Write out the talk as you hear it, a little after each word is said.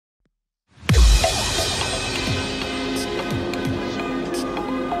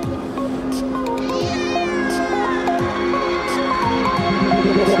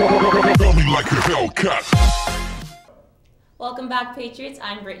Hellcat! Welcome back, Patriots.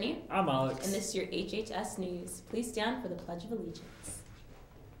 I'm Brittany. I'm Alex. And this is your HHS News. Please stand for the Pledge of Allegiance.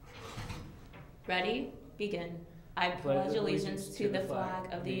 Ready? Begin. I pledge allegiance to the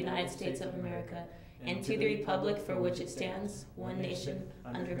flag of the United States of America and to the republic for which it stands, one nation,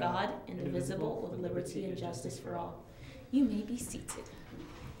 under God, indivisible, with liberty and justice for all. You may be seated.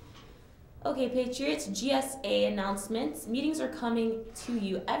 Okay, Patriots, GSA announcements. Meetings are coming to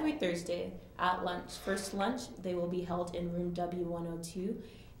you every Thursday at lunch. First lunch, they will be held in room W102,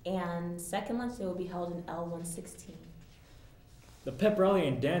 and second lunch, they will be held in L116. The pep rally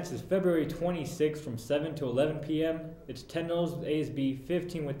and dance is February 26th from 7 to 11 p.m. It's $10 with ASB,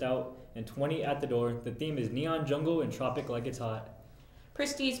 15 without, and 20 at the door. The theme is Neon Jungle and Tropic Like It's Hot.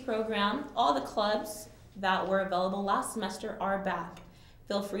 Prestige program. All the clubs that were available last semester are back.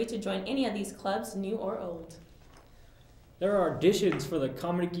 Feel free to join any of these clubs, new or old. There are auditions for the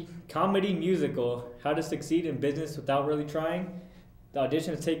comedy musical, How to Succeed in Business Without Really Trying. The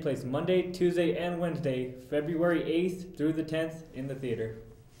auditions take place Monday, Tuesday, and Wednesday, February 8th through the 10th in the theater.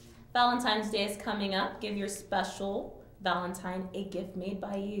 Valentine's Day is coming up. Give your special Valentine a gift made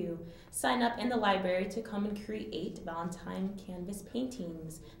by you. Sign up in the library to come and create Valentine canvas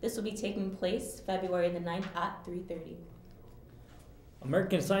paintings. This will be taking place February the 9th at 3:30.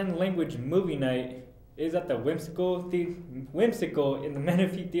 American Sign Language Movie Night is at the Whimsical in the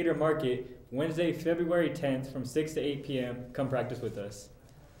Menifee Theater Market, Wednesday, February 10th from 6 to 8 p.m. Come practice with us.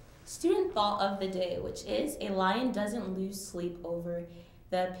 Student thought of the day, which is a lion doesn't lose sleep over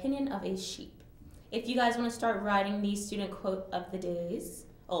the opinion of a sheep. If you guys want to start writing the student quote of the days,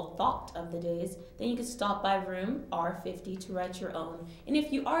 thought of the days, then you can stop by room R50 to write your own. And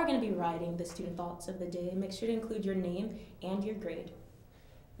if you are going to be writing the student thoughts of the day, make sure to include your name and your grade.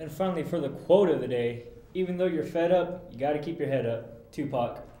 And finally, for the quote of the day, even though you're fed up, you got to keep your head up.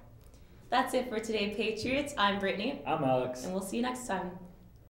 Tupac. That's it for today, Patriots. I'm Brittany. I'm Alex. And we'll see you next time.